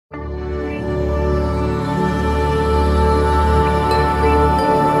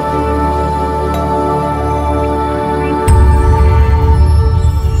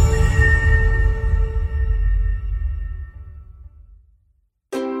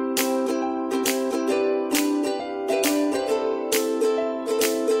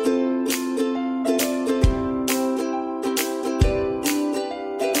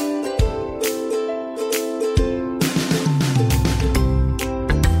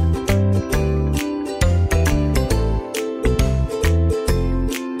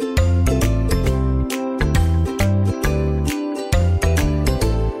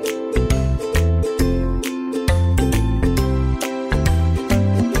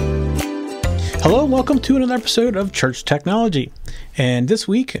Hello and welcome to another episode of Church Technology. And this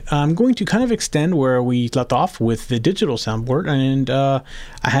week I'm going to kind of extend where we left off with the digital soundboard. And I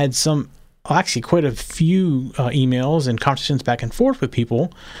had actually quite a few emails and conversations back and forth with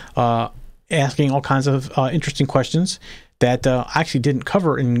people asking all kinds of interesting questions that I actually didn't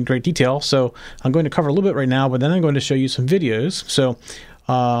cover in great detail. So I'm going to cover a little bit right now, but then I'm going to show you some videos. So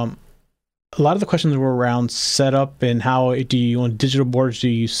a lot of the questions were around setup and how do you on digital boards do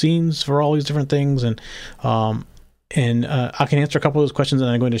you use scenes for all these different things, and I can answer a couple of those questions,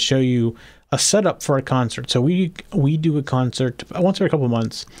 and I'm going to show you a setup for a concert. So we do a concert once every couple of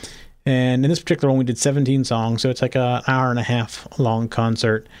months, and in this particular one we did 17 songs, so it's like an hour and a half long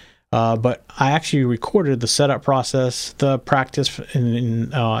concert. But I actually recorded the setup process, the practice,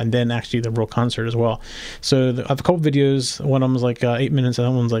 and then actually the real concert as well. So I have a couple videos. One of them is like 8 minutes, and the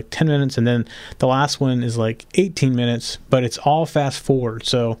other one's like 10 minutes, and then the last one is like 18 minutes, but it's all fast forward.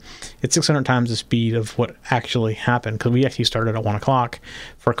 So it's 600 times the speed of what actually happened, because we actually started at 1 o'clock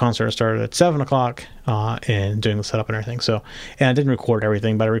for a concert. I started at 7 o'clock and doing the setup and everything. So, and I didn't record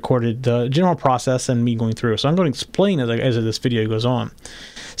everything, but I recorded the general process and me going through. So I'm going to explain as this video goes on.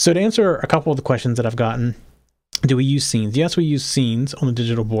 So to answer a couple of the questions that I've gotten, do we use scenes? Yes, we use scenes on the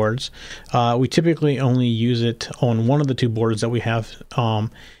digital boards. We typically only use it on one of the two boards that we have, and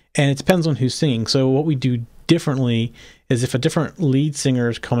it depends on who's singing. So what we do differently is if a different lead singer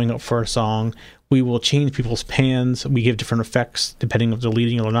is coming up for a song, we will change people's pans. We give different effects depending if they're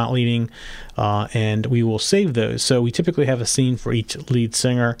leading or not leading, and we will save those. So we typically have a scene for each lead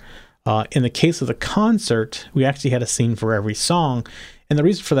singer. In the case of the concert, we actually had a scene for every song. And the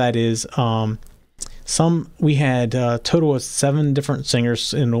reason for that is we had a total of 7 different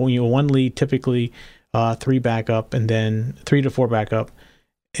singers, and one lead, typically 3 backup, and then 3 to 4 backup,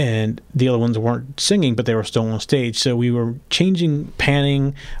 and the other ones weren't singing, but they were still on stage. So we were changing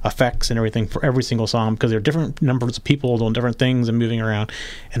panning effects and everything for every single song, because there are different numbers of people doing different things and moving around.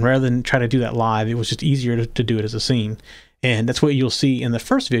 And rather than try to do that live, it was just easier to do it as a scene. And that's what you'll see in the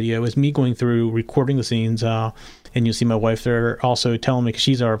first video, is me going through recording the scenes, and you'll see my wife there also telling me, because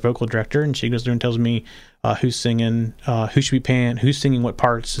she's our vocal director, and she goes through and tells me who's singing, who should be panned, who's singing what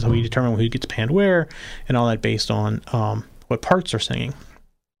parts, so we determine who gets panned where, and all that based on what parts are singing.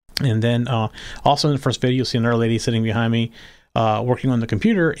 And then also in the first video, you'll see another lady sitting behind me working on the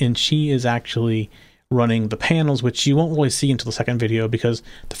computer, and she is actually running the panels, which you won't really see until the second video, because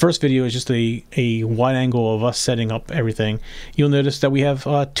the first video is just a wide angle of us setting up everything. You'll notice that we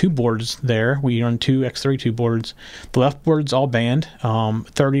have 2 boards there. We run 2 X32 boards. The left board's all band.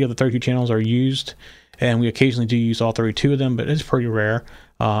 30 of the 32 channels are used, and we occasionally do use all 32 of them, but it's pretty rare.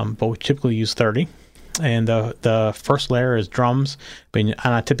 But we typically use 30. And the first layer is drums, and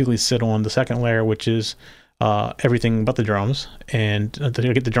I typically sit on the second layer, which is everything but the drums, and I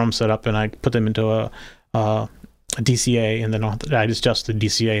get the drums set up, and I put them into a DCA, and then I adjust the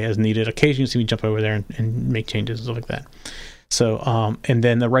DCA as needed. Occasionally you see me jump over there and make changes and stuff like that. So and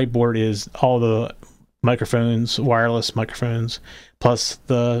then the right board is all the microphones, wireless microphones, plus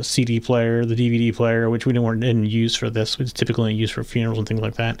the CD player, the DVD player, which we didn't use for this. It's typically used for funerals and things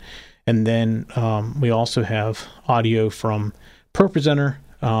like that. And then we also have audio from ProPresenter,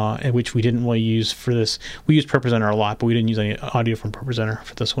 which we didn't really use for this. We used ProPresenter a lot, but we didn't use any audio from ProPresenter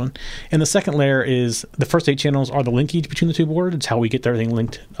for this one. And the second layer is the first 8 channels are the linkage between the 2 boards. It's how we get everything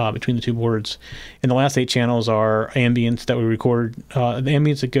linked between the 2 boards. And the last 8 channels are ambience that we record, the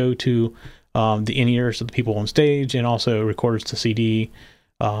ambience that go to the in-ears of the people on stage, and also records to CD,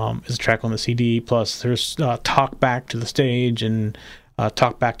 is a track on the CD. Plus there's talk back to the stage, and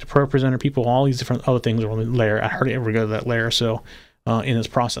talk back to ProPresenter people. All these different other things are on the layer. I hardly ever go to that layer, so in this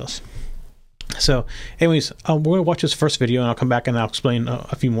process. So anyways, we're going to watch this first video, and I'll come back and I'll explain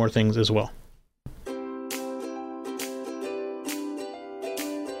a few more things as well.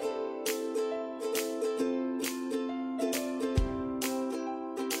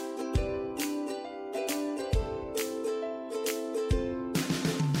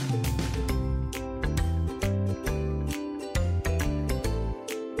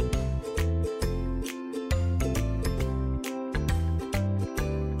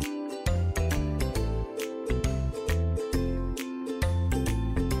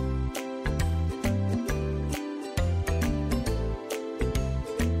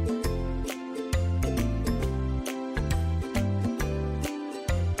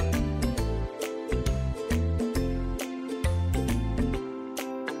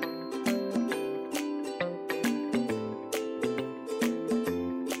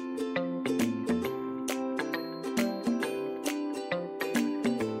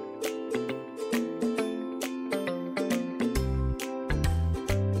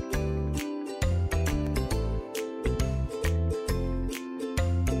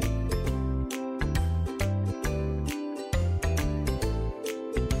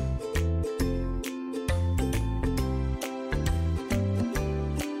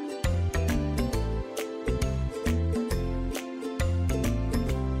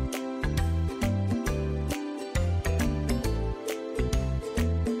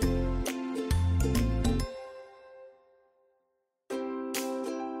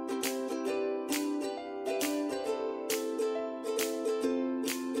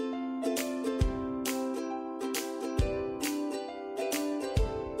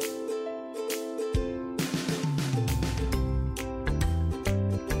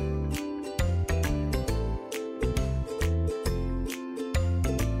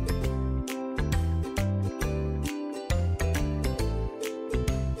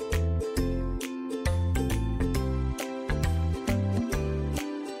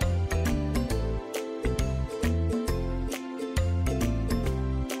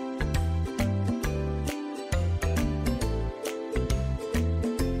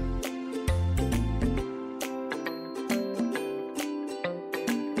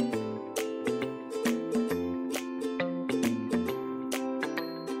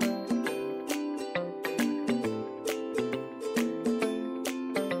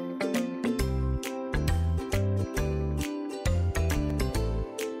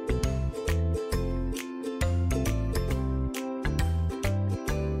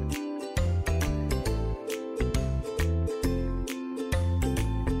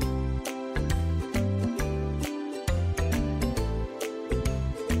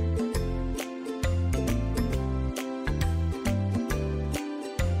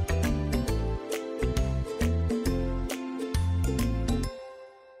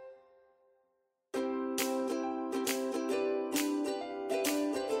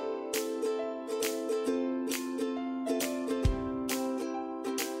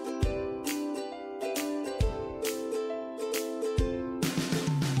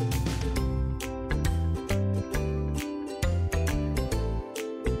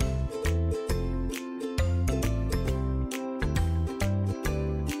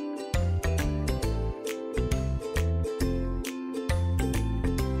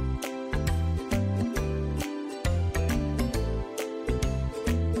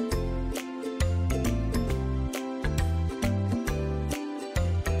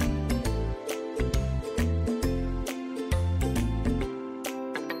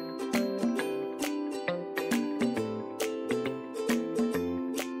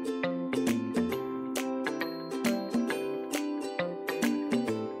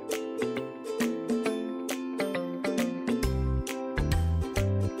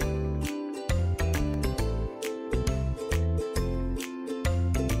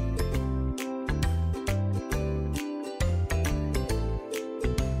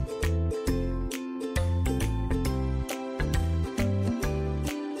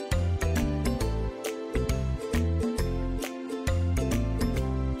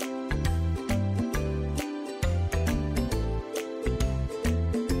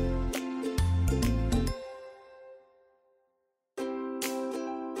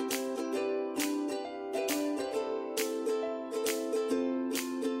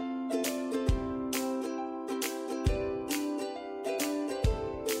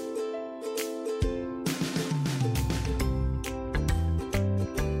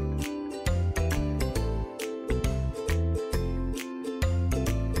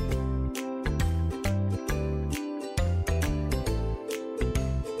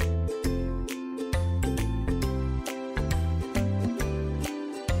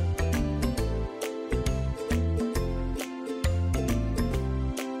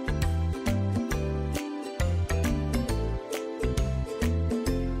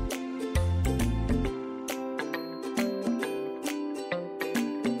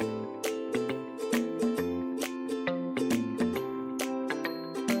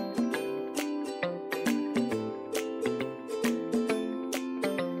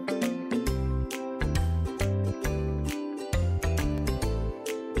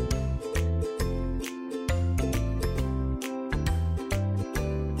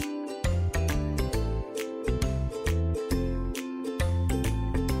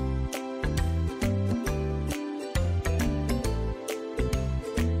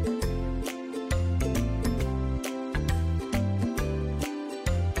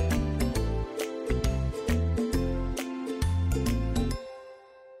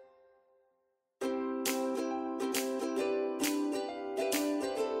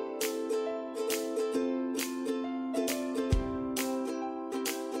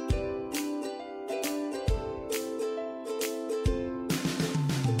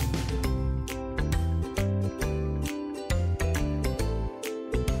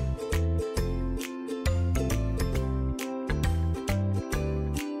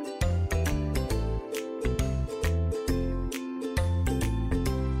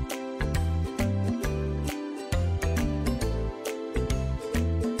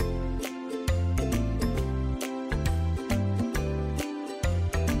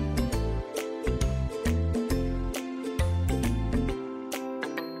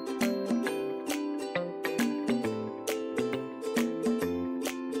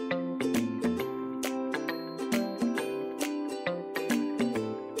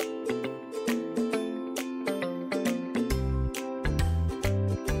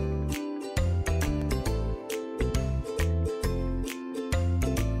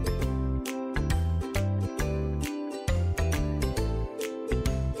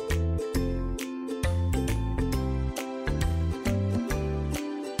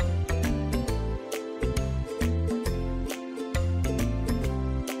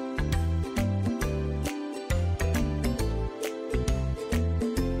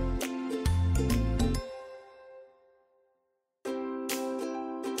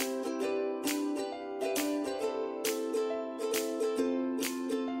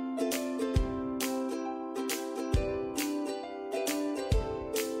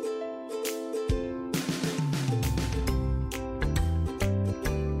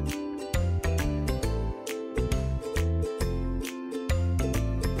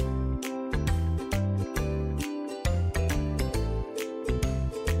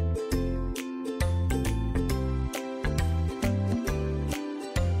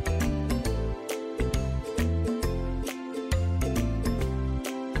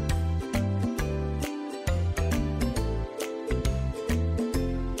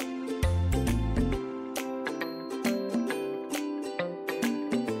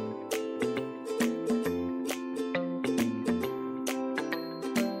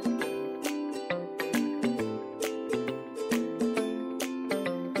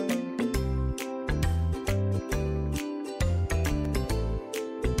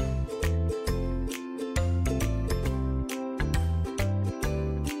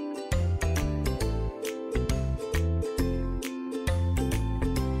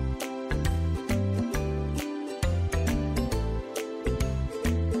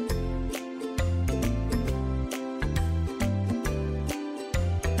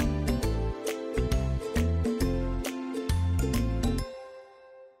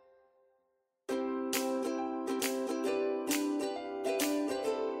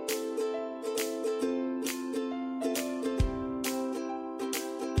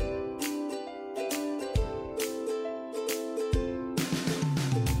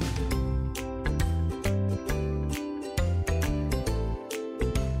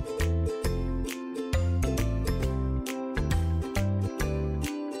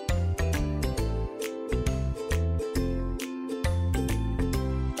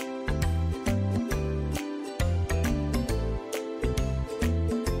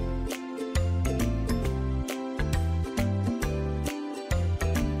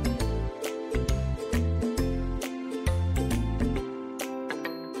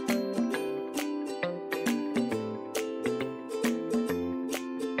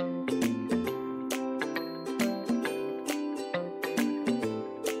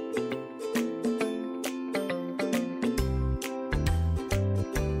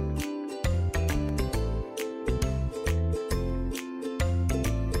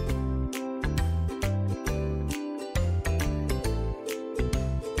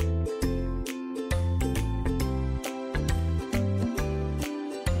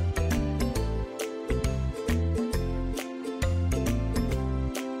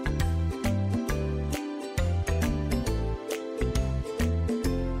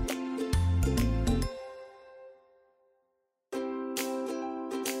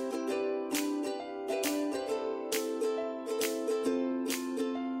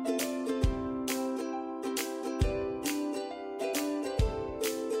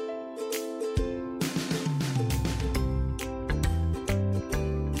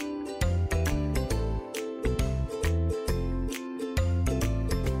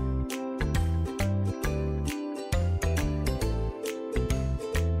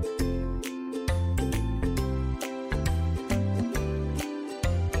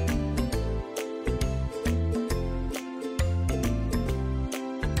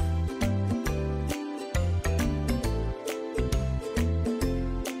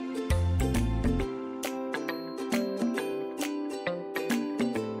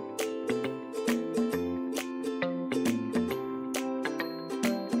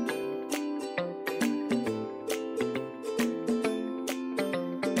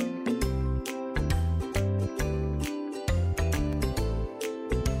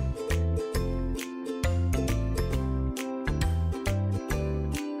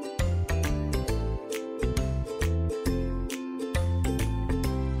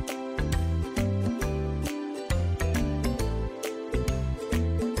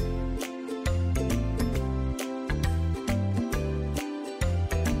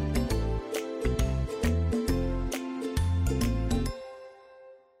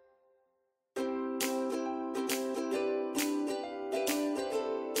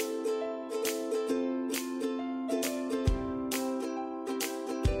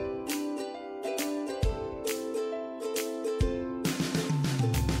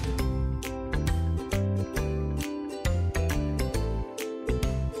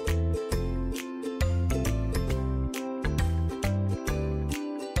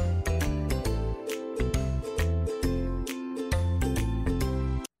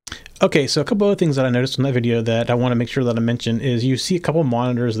 Okay, so a couple other things that I noticed in that video that I want to make sure that I mention is you see a couple of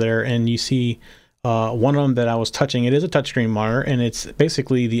monitors there, and you see one of them that I was touching. It is a touchscreen monitor, and it's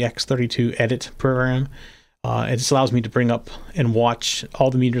basically the X32 Edit program. It just allows me to bring up and watch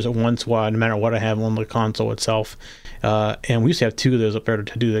all the meters at once, no matter what I have on the console itself. And we used to have two of those up there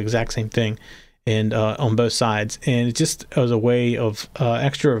to do the exact same thing, and on both sides. And it just was a way of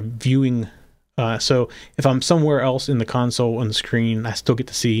extra viewing. So if I'm somewhere else in the console on the screen, I still get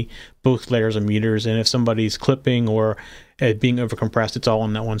to see both layers of meters. And if somebody's clipping or being overcompressed, it's all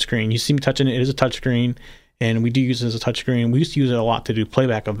on that one screen. You see me touching it. It is a touch screen, and we do use it as a touch screen. We used to use it a lot to do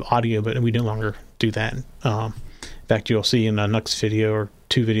playback of audio, but we no longer do that. In fact, you'll see in the next video or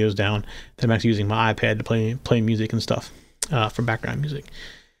two videos down that I'm actually using my iPad to play music and stuff for background music.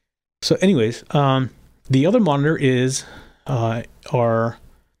 So anyways, the other monitor is our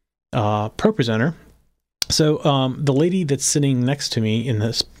Pro Presenter. So the lady that's sitting next to me in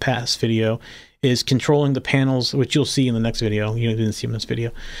this past video is controlling the panels, which you'll see in the next video. You didn't see them in this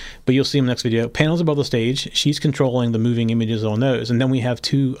video, but you'll see them in the next video. Panels above the stage, she's controlling the moving images on those. And then we have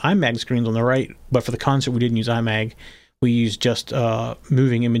two iMag screens on the right, but for the concert we didn't use iMag. We used just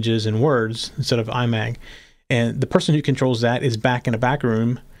moving images and words instead of iMag. And the person who controls that is back in a back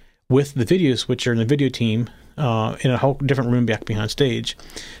room with the video switcher and the video team in a whole different room back behind stage.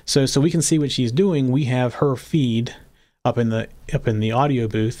 So we can see what she's doing. We have her feed up in the audio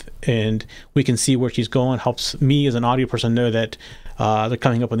booth, and we can see where she's going. Helps me as an audio person know that they're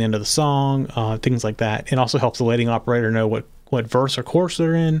coming up on the end of the song, things like that. It also helps the lighting operator know what verse or chorus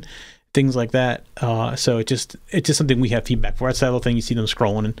they're in, things like that. So it's just something we have feedback for. That's that little thing you see them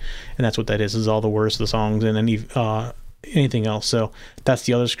scrolling, and that's what that is all the words of the songs and anything else. So that's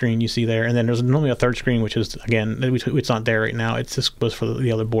the other screen you see there. And then there's normally a third screen, which is, again, it's not there right now. It's just was for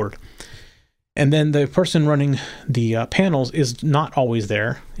the other board. And then the person running the panels is not always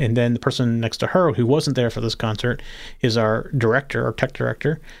there. And then the person next to her, who wasn't there for this concert, is our director, our tech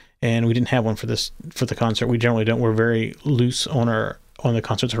director. And we didn't have one for the concert. We generally don't. We're very loose on the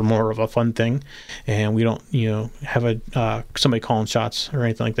concerts. Are more of a fun thing, and we don't have somebody calling shots or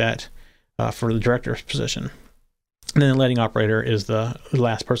anything like that for the director's position. And then the lighting operator is the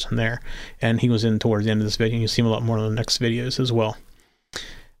last person there, and he was in towards the end of this video. You'll see him a lot more in the next videos as well.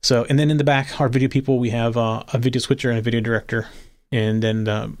 So, and then in the back, our video people, we have a video switcher and a video director, and then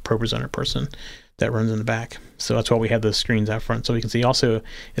the Pro Presenter person that runs in the back. So that's why we have those screens out front, so we can see. Also,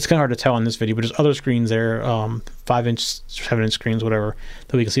 it's kind of hard to tell on this video, but there's other screens there, 5-inch, 7-inch screens, whatever,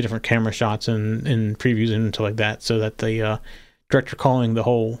 that we can see different camera shots and previews and stuff like that, so that the director calling the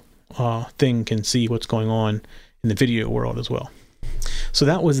whole thing can see what's going on in the video world as well. So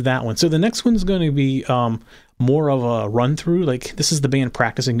that was that one. So the next one's going to be more of a run through. Like, this is the band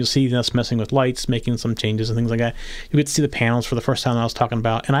practicing. You'll see us messing with lights, making some changes and things like that. You get to see the panels for the first time that I was talking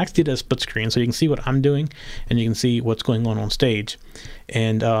about. And I actually did a split screen, so you can see what I'm doing and you can see what's going on stage.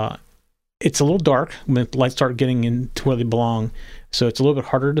 And it's a little dark when the lights start getting into where they belong. So it's a little bit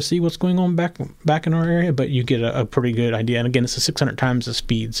harder to see what's going on back in our area, but you get a pretty good idea. And again, it's a 600 times the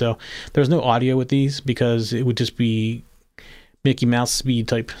speed. So there's no audio with these because it would just be Mickey Mouse speed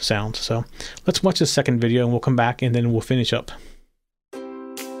type sound. So let's watch the second video and we'll come back and then we'll finish up.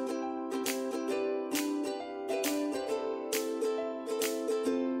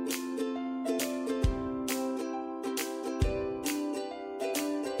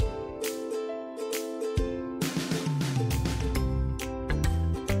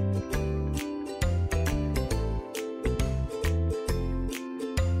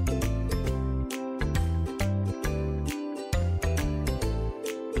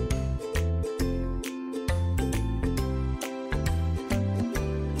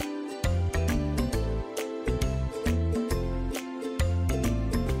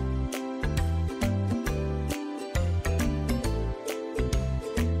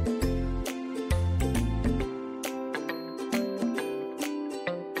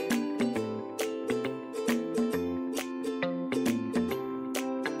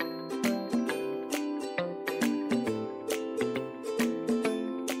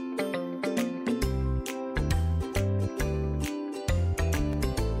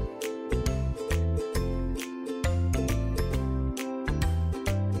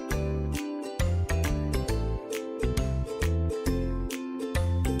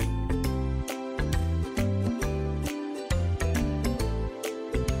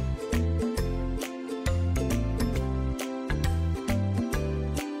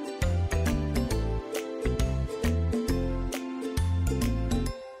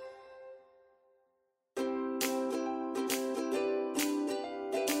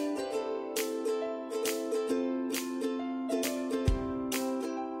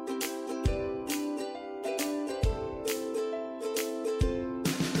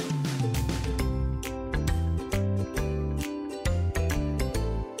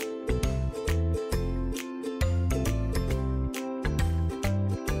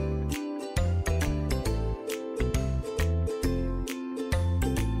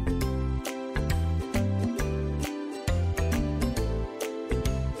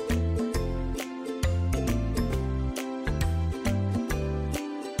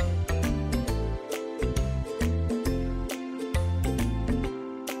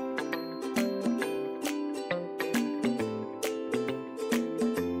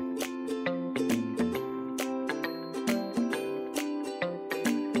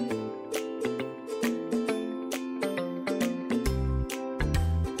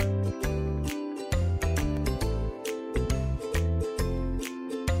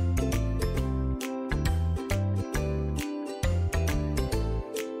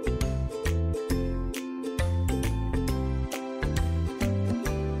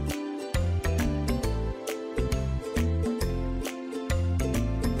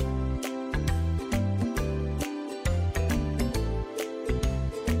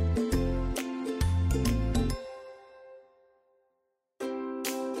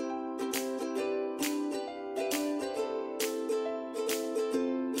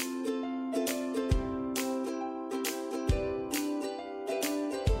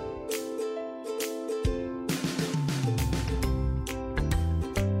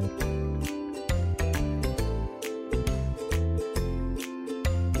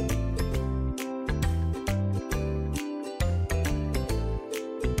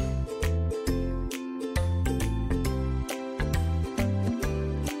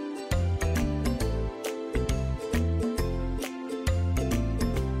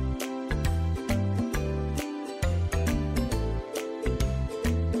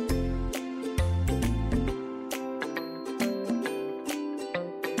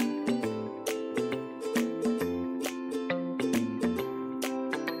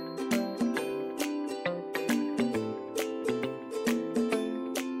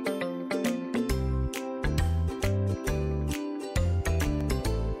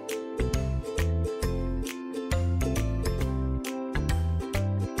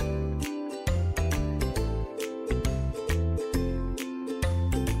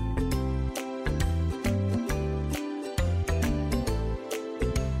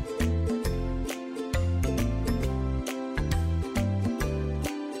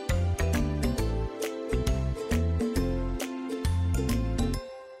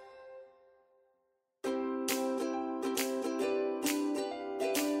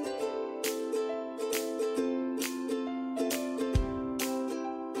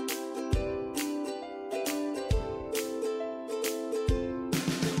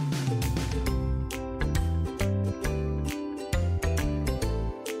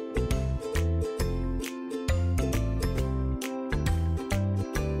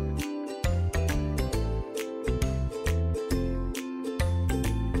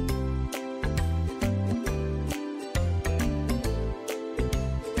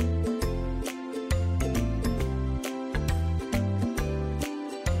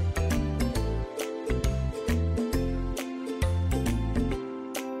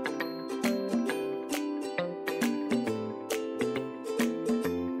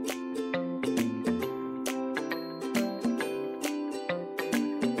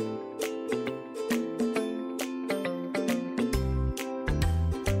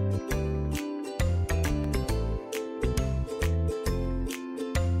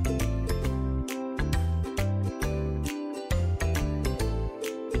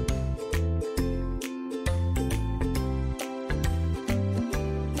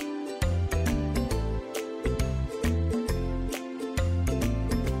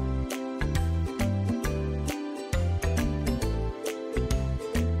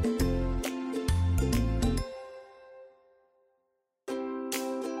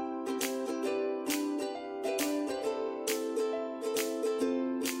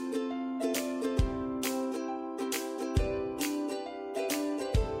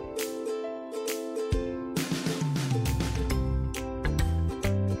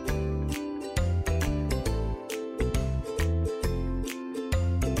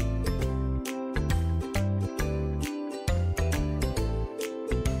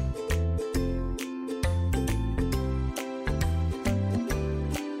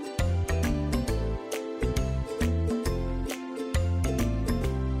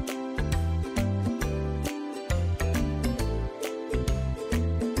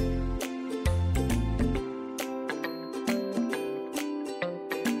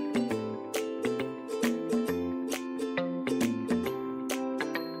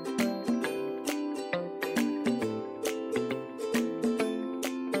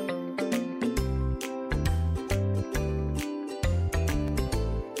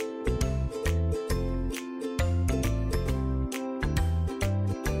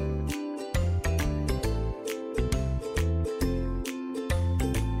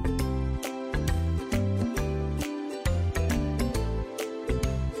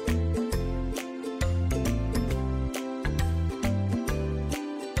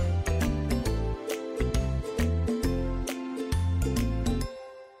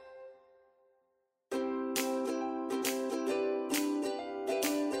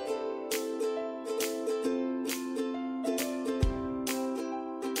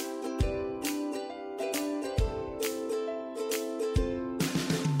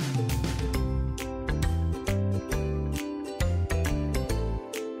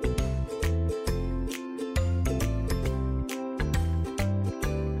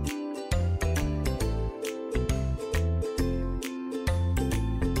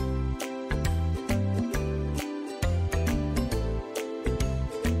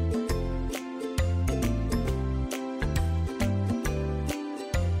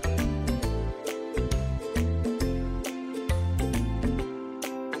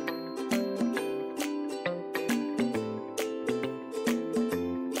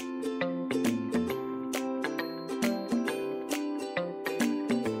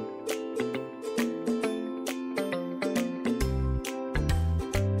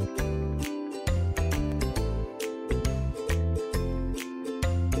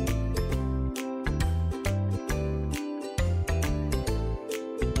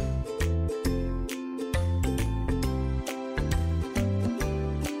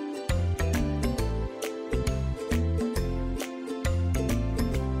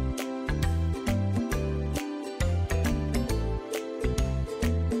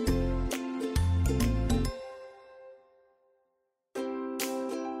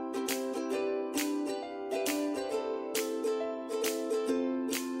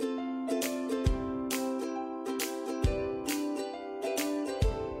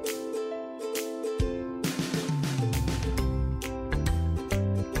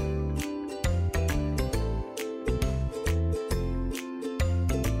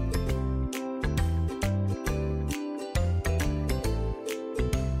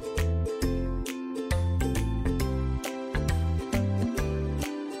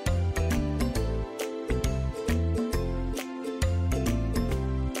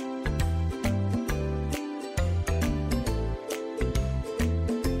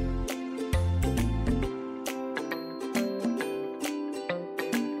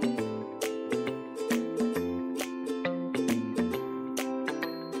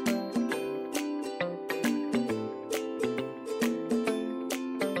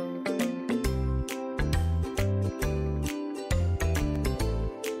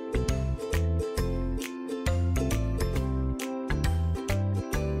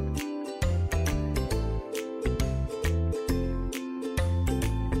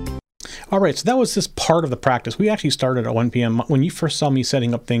 All right, so that was just part of the practice. We actually started at 1 p.m. When you first saw me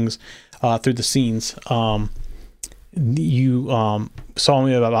setting up things through the scenes, you saw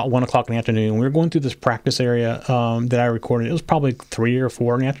me about 1 o'clock in the afternoon. We were going through this practice area that I recorded. It was probably 3 or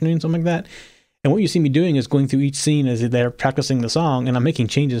 4 in the afternoon, something like that. And what you see me doing is going through each scene as they're practicing the song, and I'm making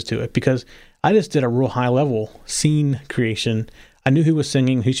changes to it because I just did a real high level scene creation. I knew who was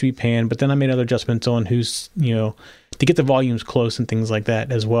singing, who should be panned, but then I made other adjustments on who's, to get the volumes close and things like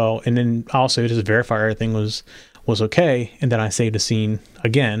that as well. And then also just verify everything was okay. And then I saved a scene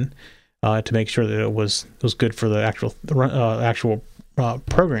again to make sure that it was good for the actual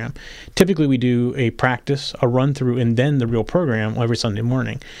program. Typically, we do a practice, a run through, and then the real program every Sunday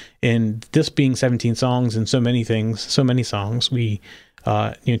morning. And this being 17 songs and so many songs, we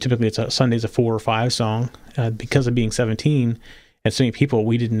typically it's Sunday's a 4 or 5 song. Because of being 17 and so many people,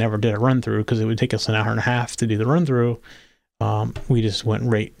 we never did a run through because it would take us an hour and a half to do the run through. We just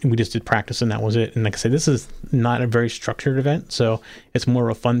we just did practice and that was it. And like I said, this is not a very structured event, so it's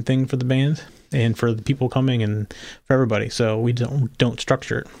more of a fun thing for the band and for the people coming and for everybody. So we don't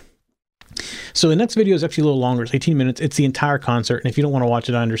structure it. So the next video is actually a little longer. It's 18 minutes. It's the entire concert. And if you don't want to watch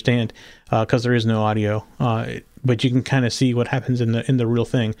it, I understand, because there is no audio. But you can kind of see what happens in the real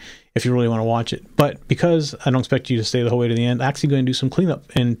thing if you really want to watch it. But because I don't expect you to stay the whole way to the end, I'm actually going to do some cleanup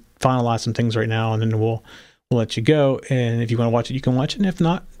and finalize some things right now, and then we'll let you go. And if you want to watch it, you can watch it. And if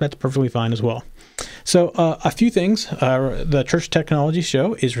not, that's perfectly fine as well. So a few things. The Church Technology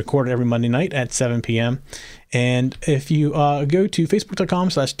Show is recorded every Monday night at 7 p.m. And if you go to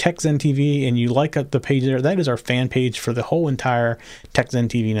facebook.com/TechZenTV and you like the page there, that is our fan page for the whole entire TechZen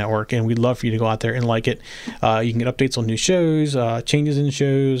TV network. And we'd love for you to go out there and like it. You can get updates on new shows, changes in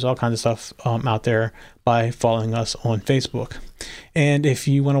shows, all kinds of stuff out there by following us on Facebook. And if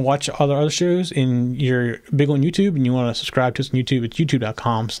you want to watch other shows and you're big on YouTube and you want to subscribe to us on YouTube, it's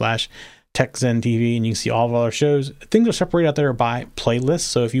youtube.com/TechZenTV, and you can see all of our shows. Things are separated out there by playlists,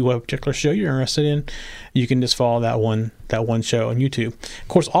 so if you have a particular show you're interested in, you can just follow that one show on YouTube. Of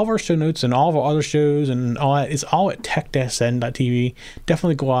course, all of our show notes and all of our other shows and all that is all at tech-zen.tv.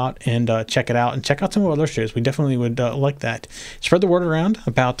 Definitely go out and check it out, and check out some of our other shows. We definitely would like that. Spread the word around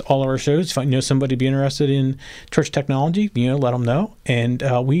about all of our shows. If you know somebody be interested in church technology, let them know. And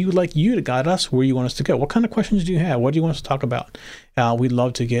we would like you to guide us where you want us to go. What kind of questions do you have? What do you want us to talk about? We'd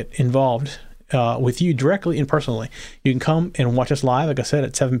love to get involved with you directly and personally. You can come and watch us live, like I said,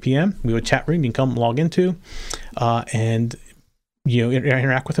 at 7 p.m. We have a chat room you can come log into and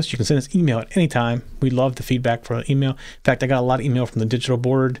interact with us. You can send us email at any time. We love the feedback from email. In fact, I got a lot of email from the digital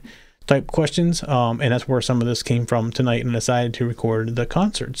board type questions, and that's where some of this came from tonight, and I decided to record the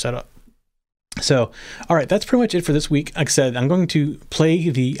concert setup. So, all right, that's pretty much it for this week. Like I said, I'm going to play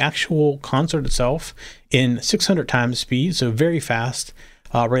the actual concert itself in 600 times speed, so very fast,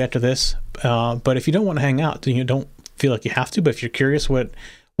 right after this. But if you don't want to hang out, then you don't feel like you have to. But if you're curious what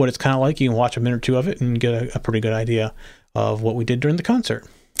it's kind of like, you can watch a minute or two of it and get a pretty good idea of what we did during the concert.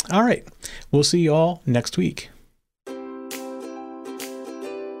 All right, we'll see you all next week.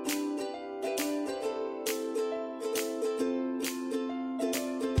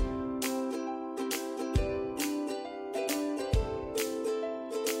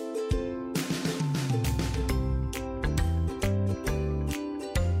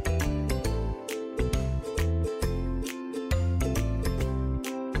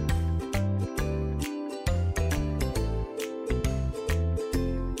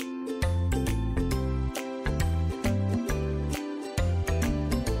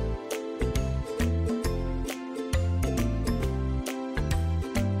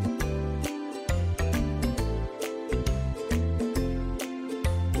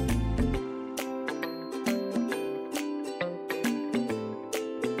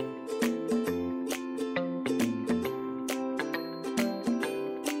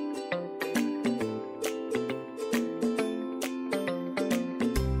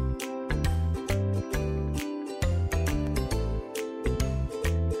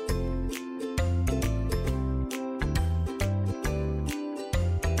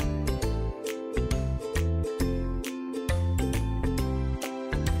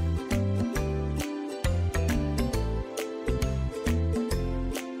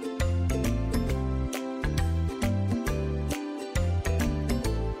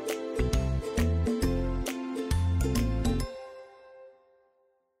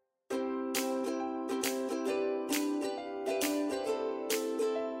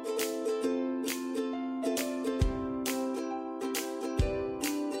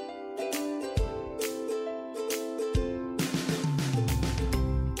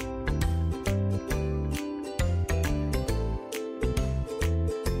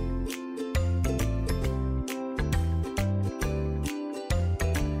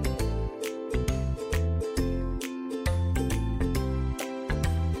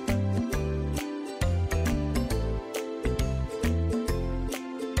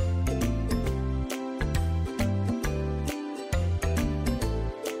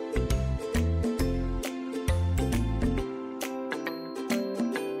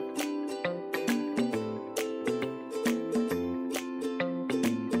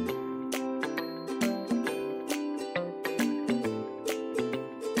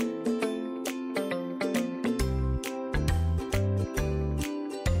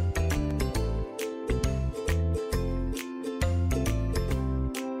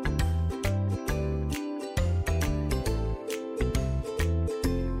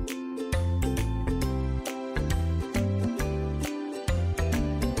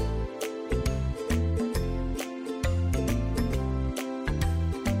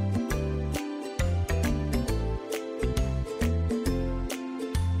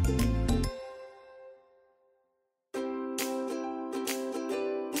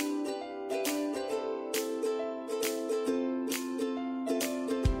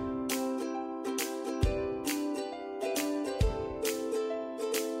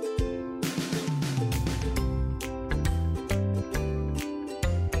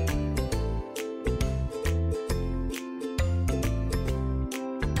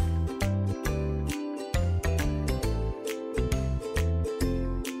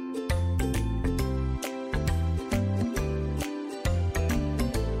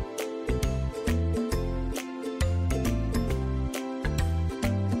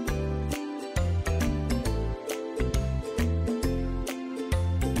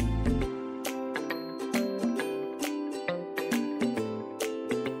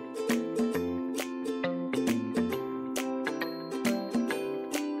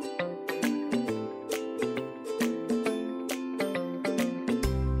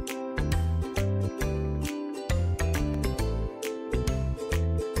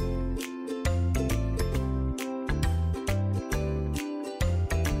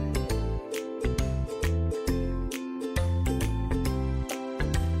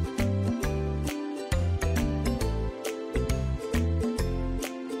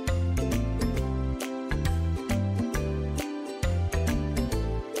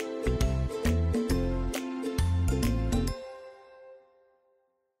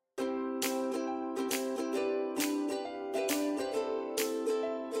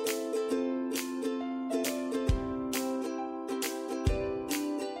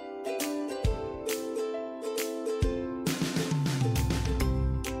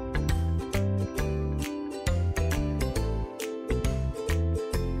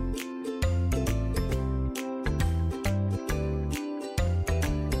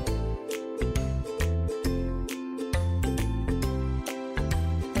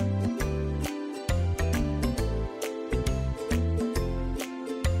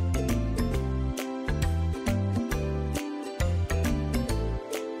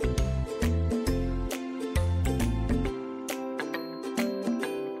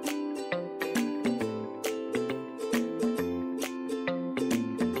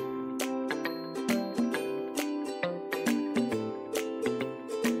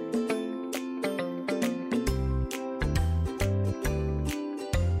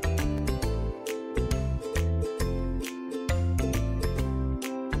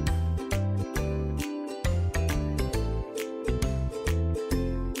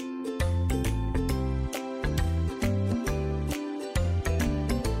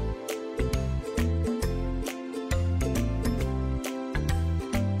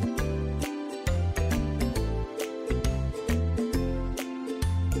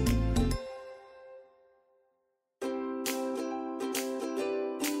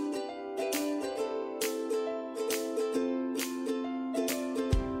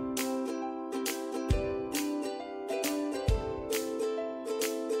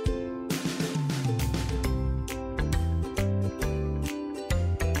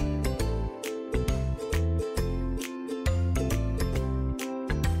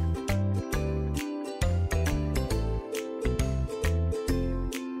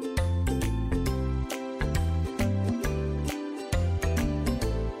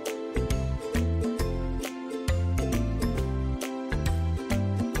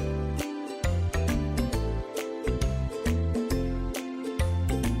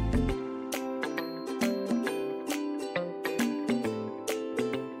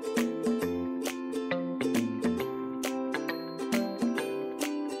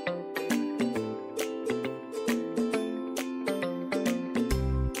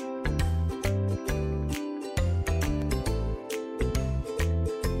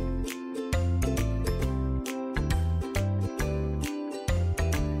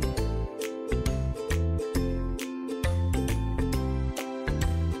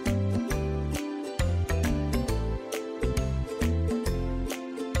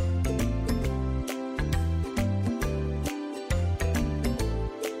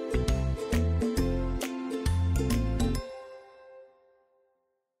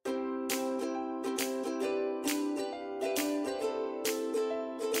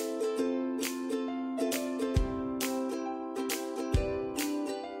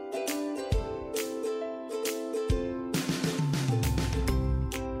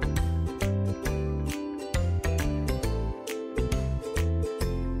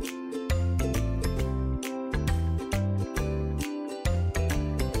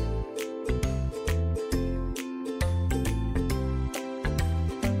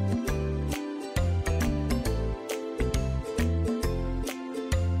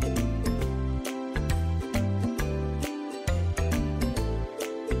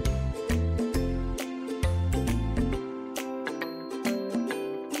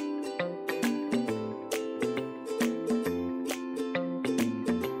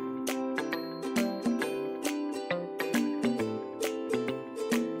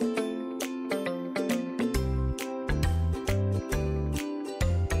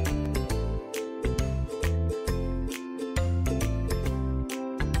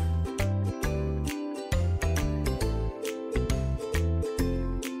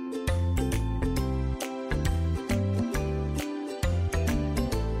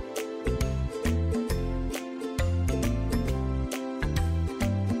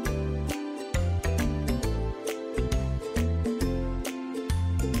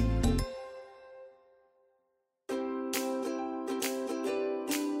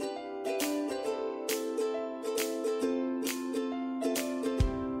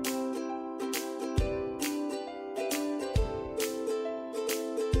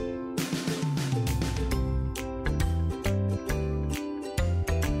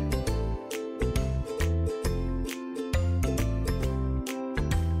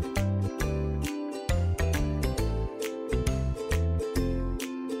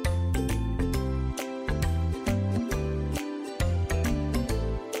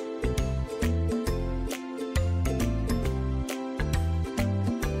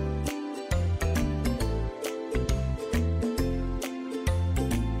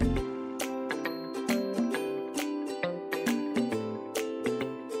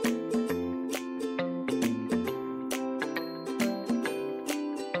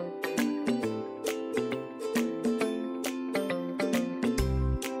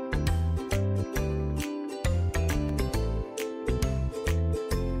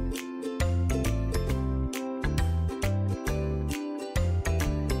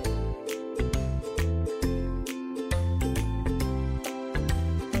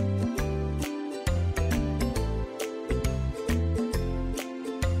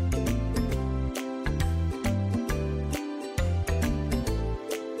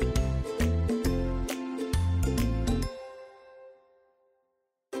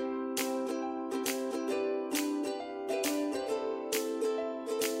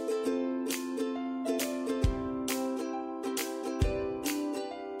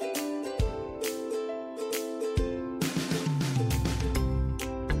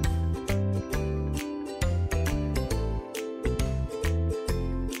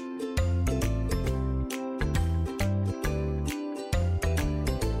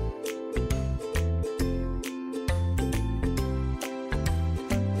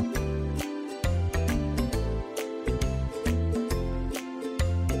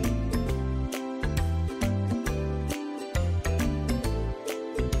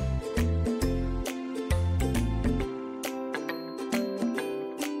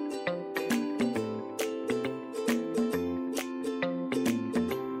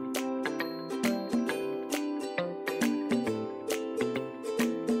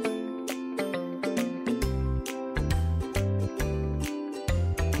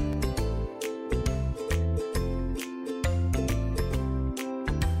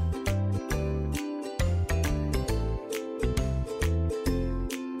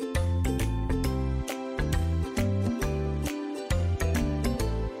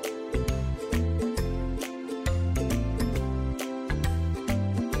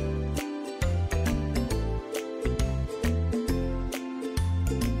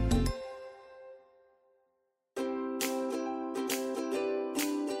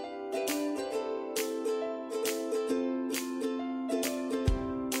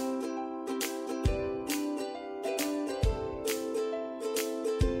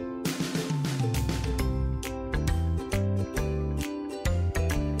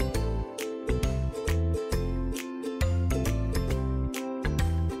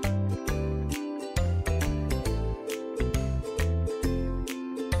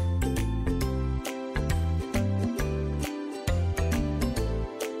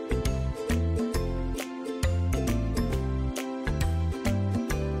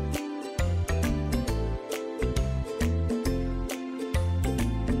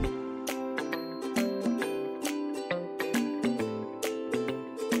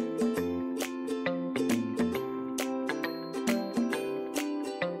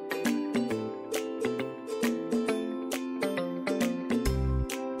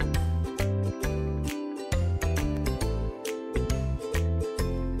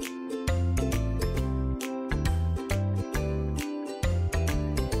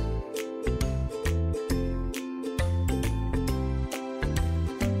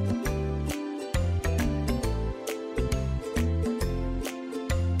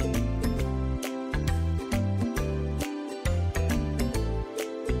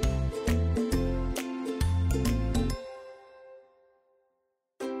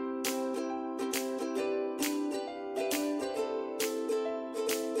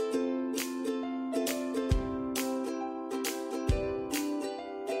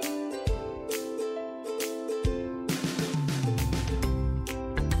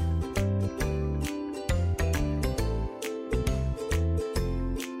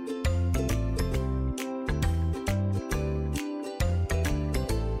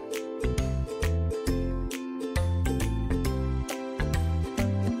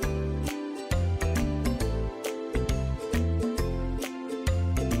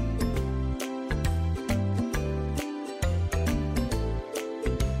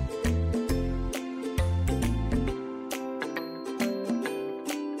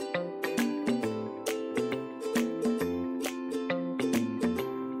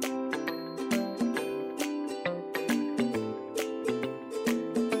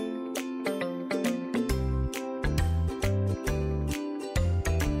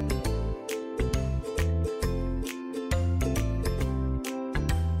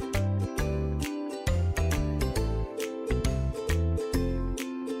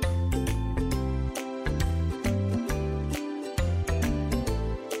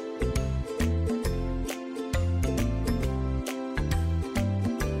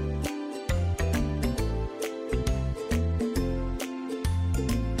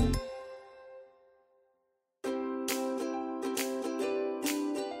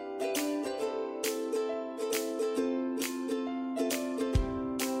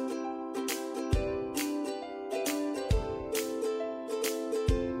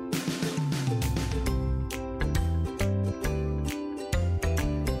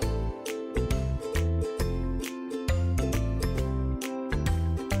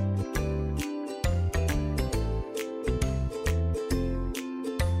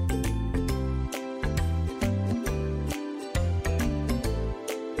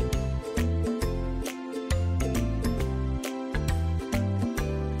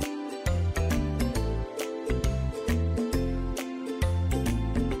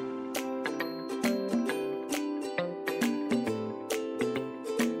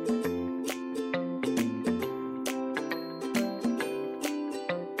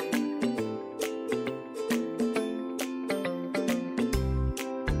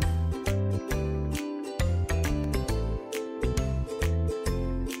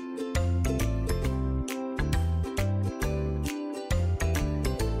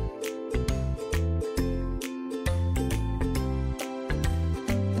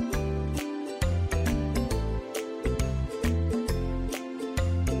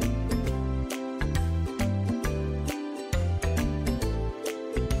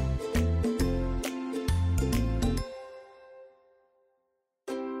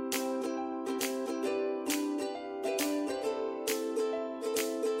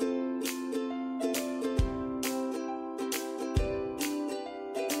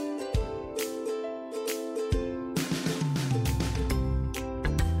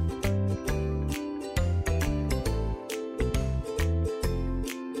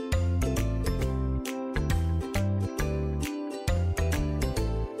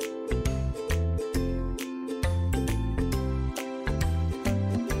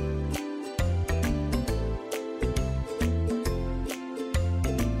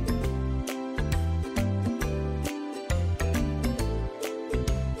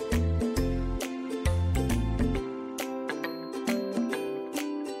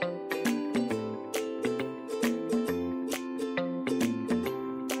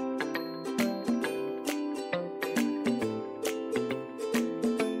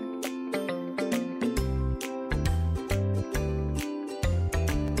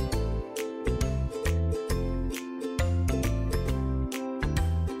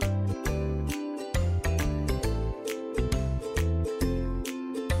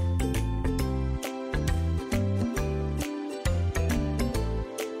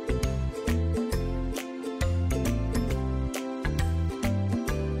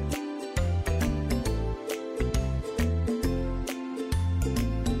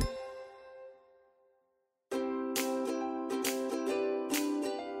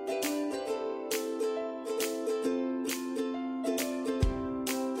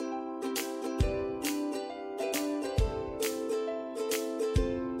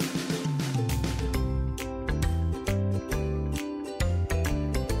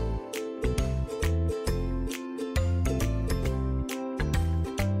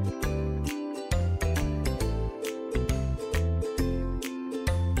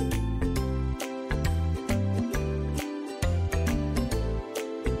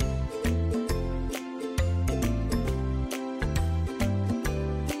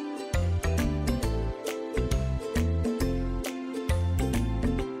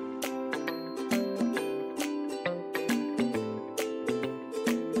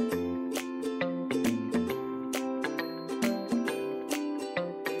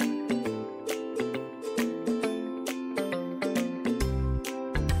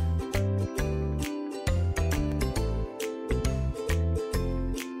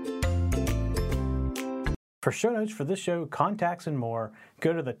 For show notes for this show, contacts, and more,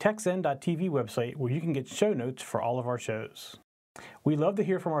 go to the techzen.tv website where you can get show notes for all of our shows. We love to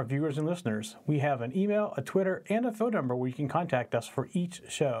hear from our viewers and listeners. We have an email, a Twitter, and a phone number where you can contact us for each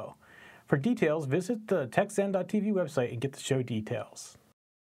show. For details, visit the techzen.tv website and get the show details.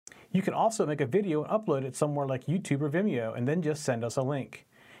 You can also make a video and upload it somewhere like YouTube or Vimeo and then just send us a link.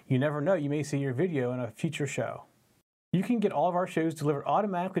 You never know, you may see your video in a future show. You can get all of our shows delivered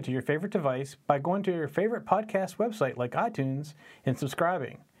automatically to your favorite device by going to your favorite podcast website like iTunes and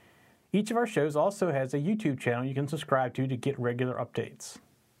subscribing. Each of our shows also has a YouTube channel you can subscribe to get regular updates.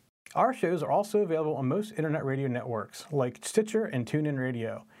 Our shows are also available on most internet radio networks like Stitcher and TuneIn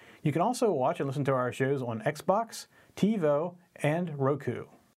Radio. You can also watch and listen to our shows on Xbox, TiVo, and Roku.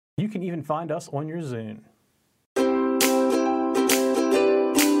 You can even find us on your Zune.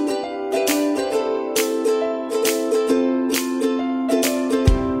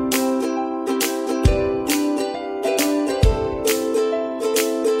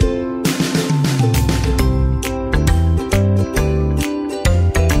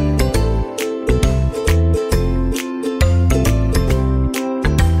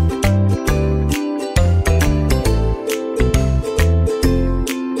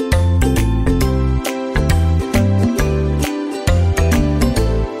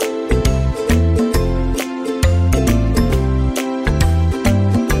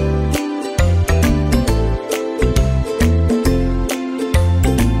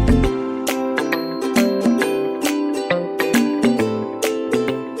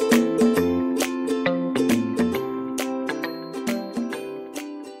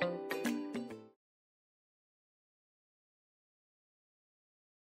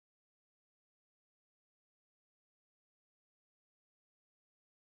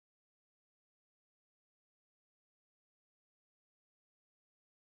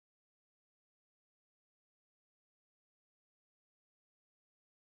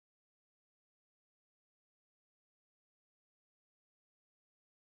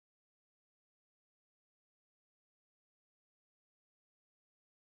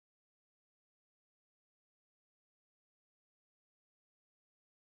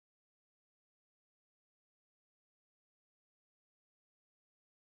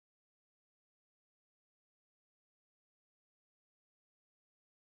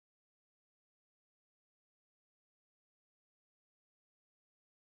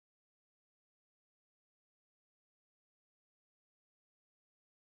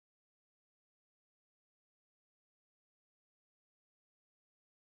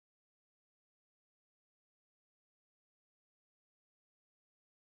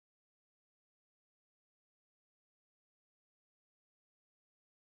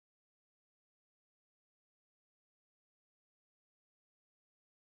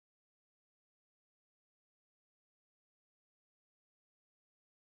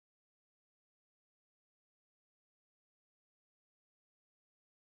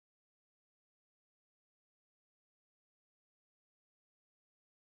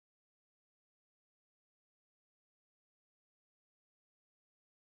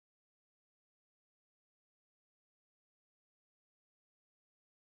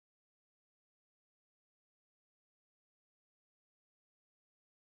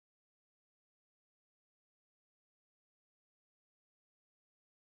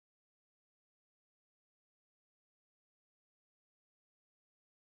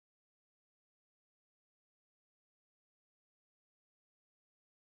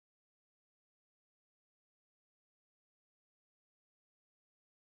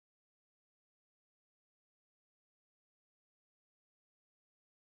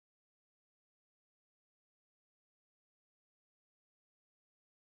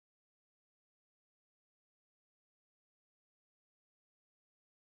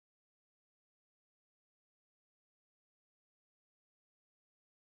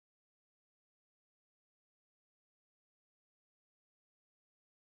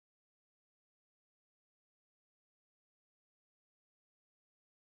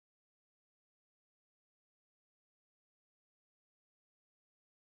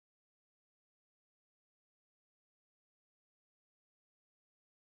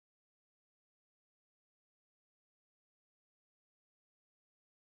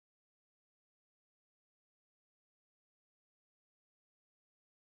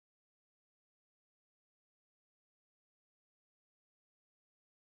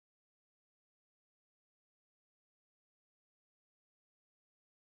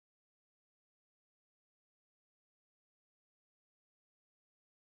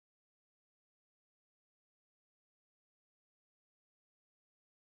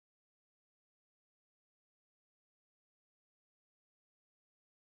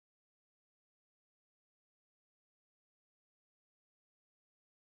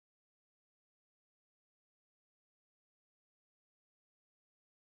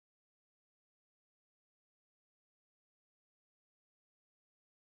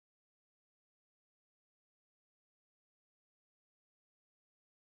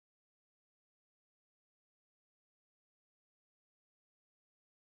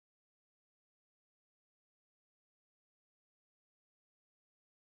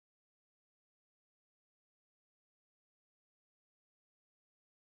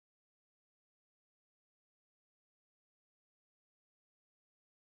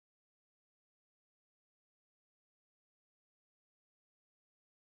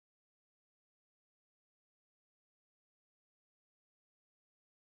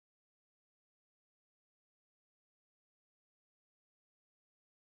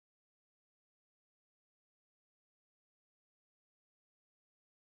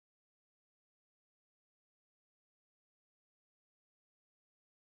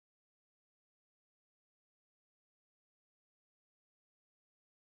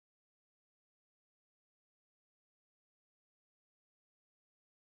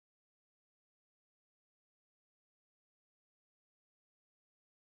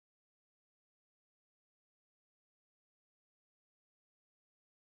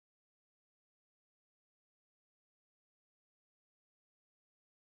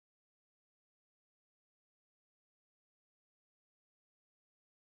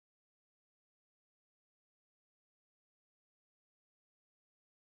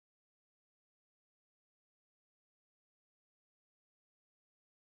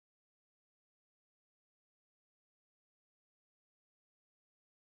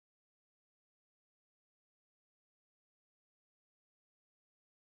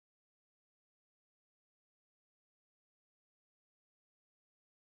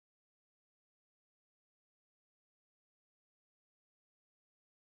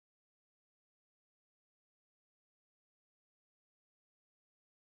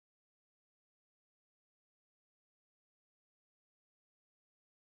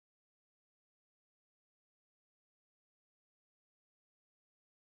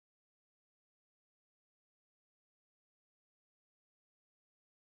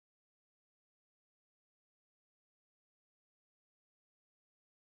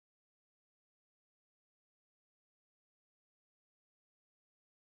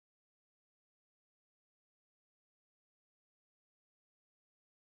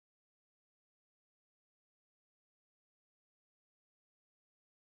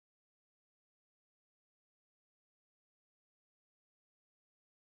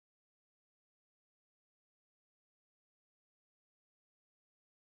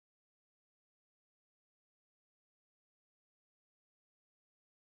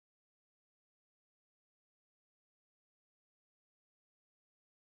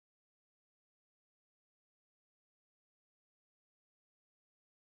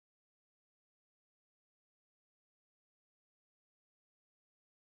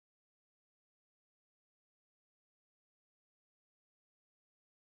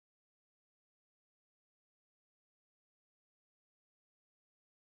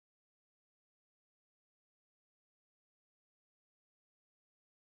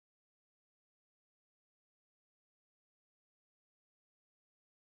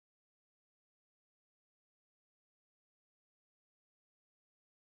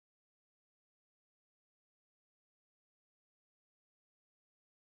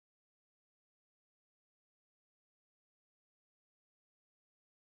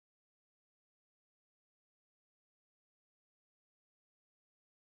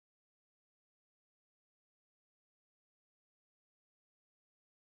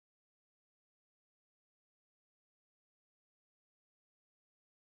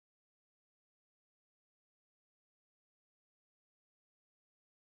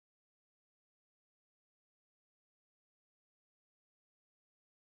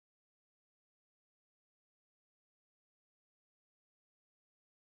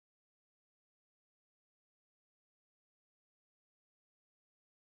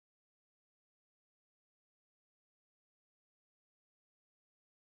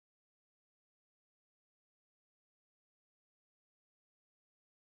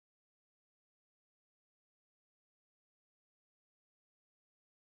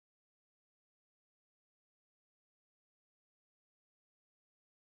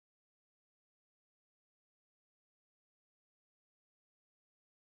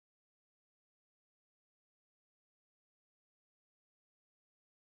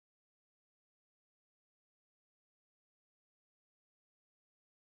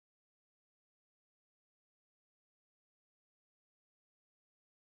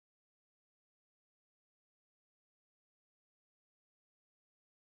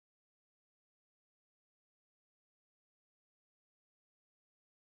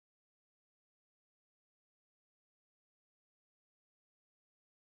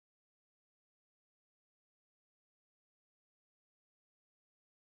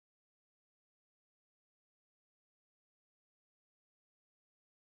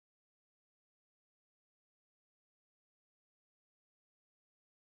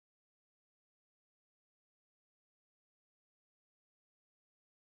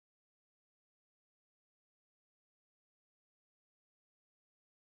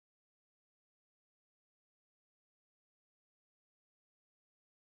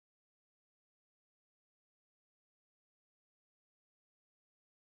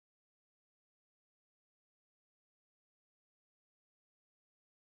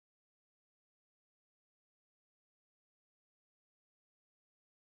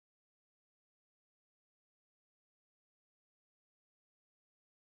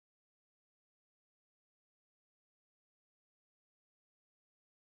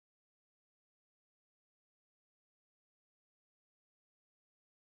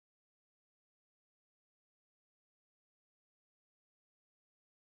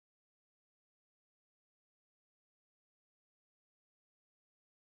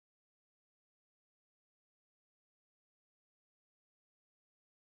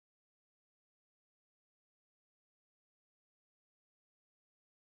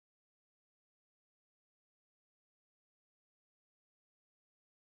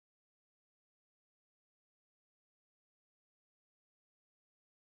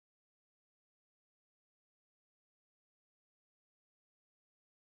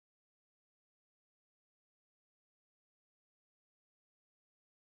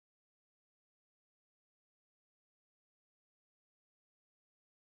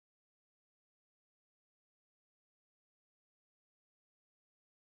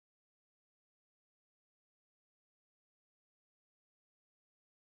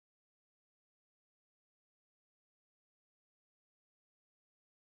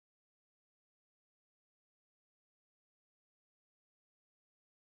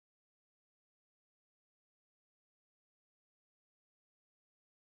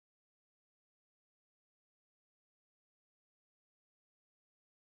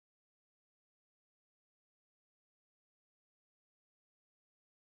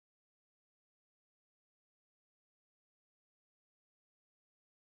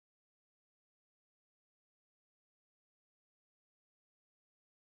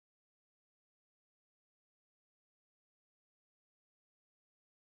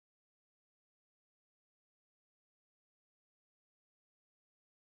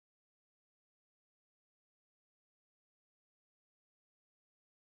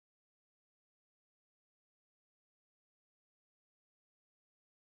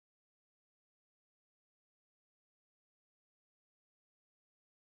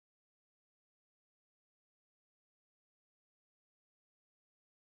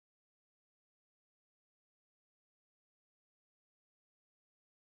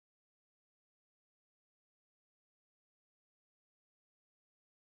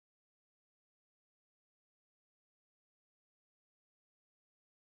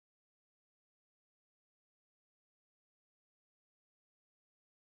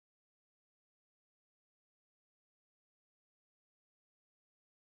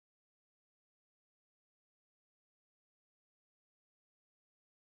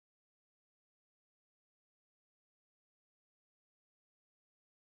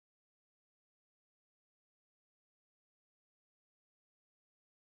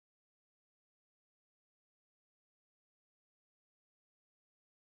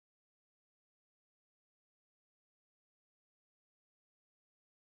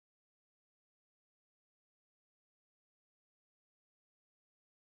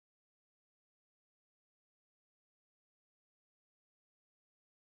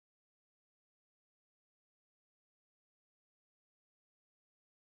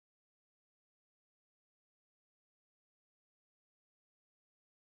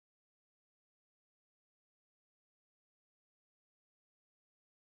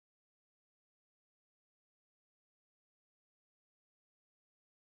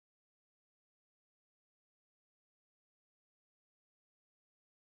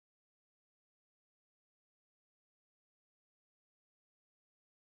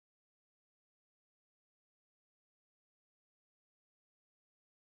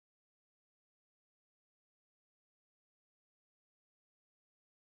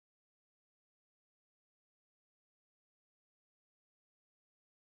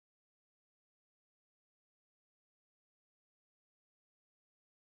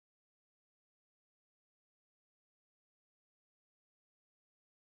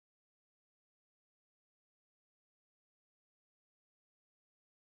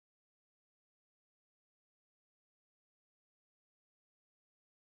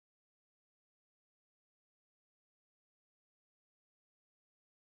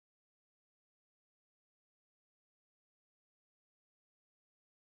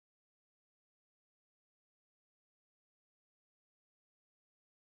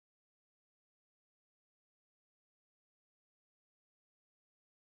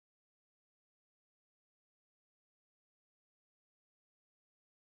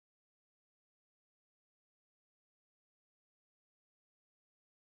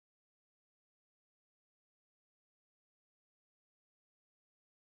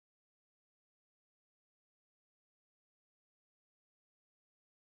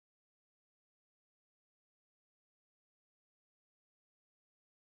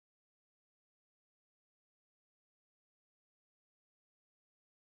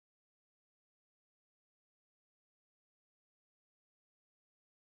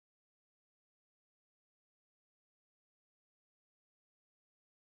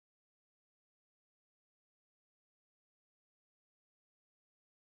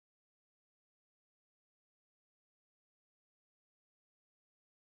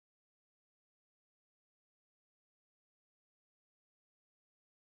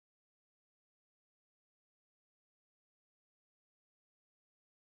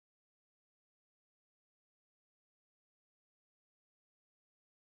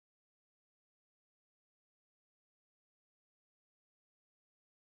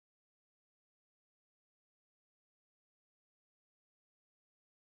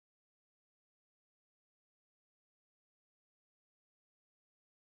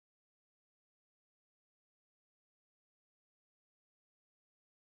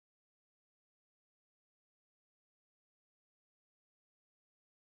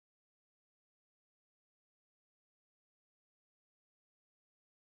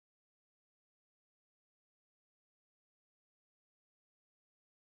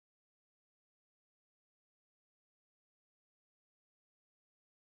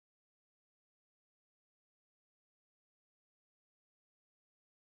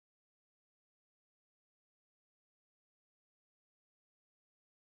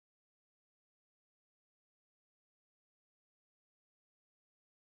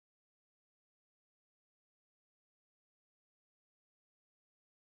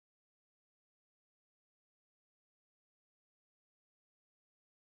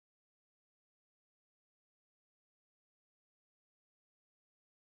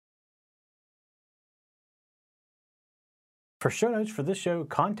 For show notes for this show,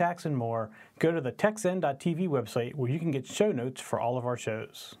 contacts, and more, go to the techzen.tv website where you can get show notes for all of our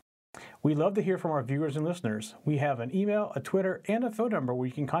shows. We love to hear from our viewers and listeners. We have an email, a Twitter, and a phone number where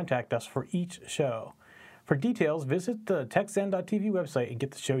you can contact us for each show. For details, visit the techzen.tv website and get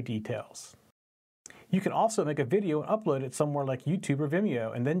the show details. You can also make a video and upload it somewhere like YouTube or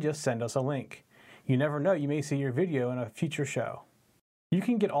Vimeo and then just send us a link. You never know, you may see your video in a future show. You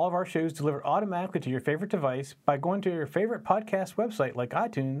can get all of our shows delivered automatically to your favorite device by going to your favorite podcast website like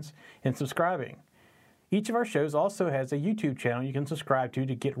iTunes and subscribing. Each of our shows also has a YouTube channel you can subscribe to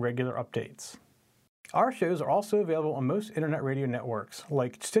get regular updates. Our shows are also available on most internet radio networks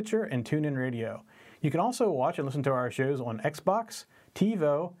like Stitcher and TuneIn Radio. You can also watch and listen to our shows on Xbox,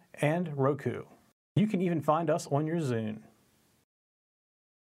 TiVo, and Roku. You can even find us on your Zune.